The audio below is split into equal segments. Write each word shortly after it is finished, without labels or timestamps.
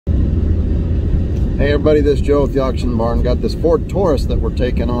Hey everybody, this is Joe with the Auction Barn. Got this Ford Taurus that we're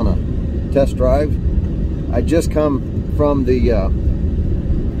taking on a test drive. I just come from the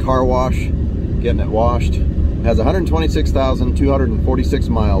car wash, getting it washed. It has 126,246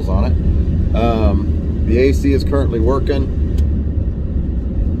 miles on it. The AC is currently working.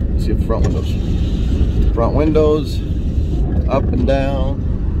 Let's see if the front windows. Front windows, up and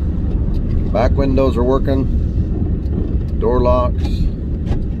down. Back windows are working. Door locks.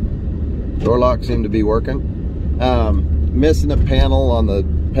 Door locks seem to be working. Missing a panel on the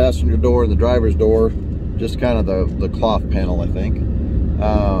passenger door and the driver's door. Just kind of the cloth panel, I think.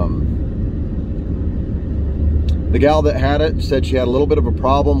 The gal that had it said she had a little bit of a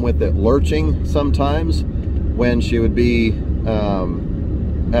problem with it lurching sometimes when she would be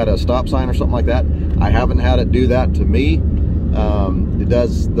at a stop sign or something like that. I haven't had it do that to me.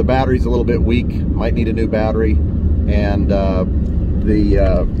 The battery's a little bit weak, might need a new battery, and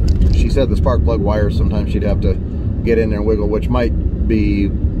she said the spark plug wires, sometimes she'd have to get in there and wiggle, which might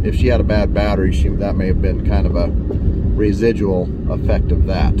be, if she had a bad battery, that may have been kind of a residual effect of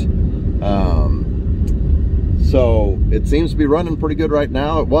that. So it seems to be running pretty good right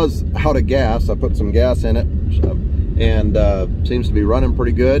now. It was out of gas. I put some gas in it, and seems to be running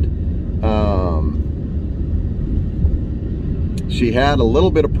pretty good. She had a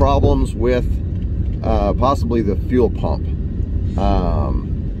little bit of problems with possibly the fuel pump.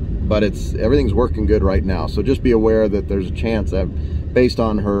 But everything's working good right now. So just be aware that there's a chance that, based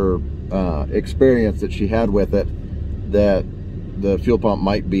on her experience that she had with it, that the fuel pump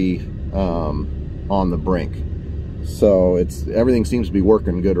might be on the brink. So everything seems to be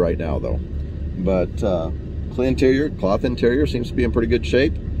working good right now though. But cloth interior seems to be in pretty good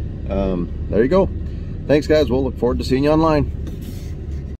shape. There you go. Thanks guys, we'll look forward to seeing you online.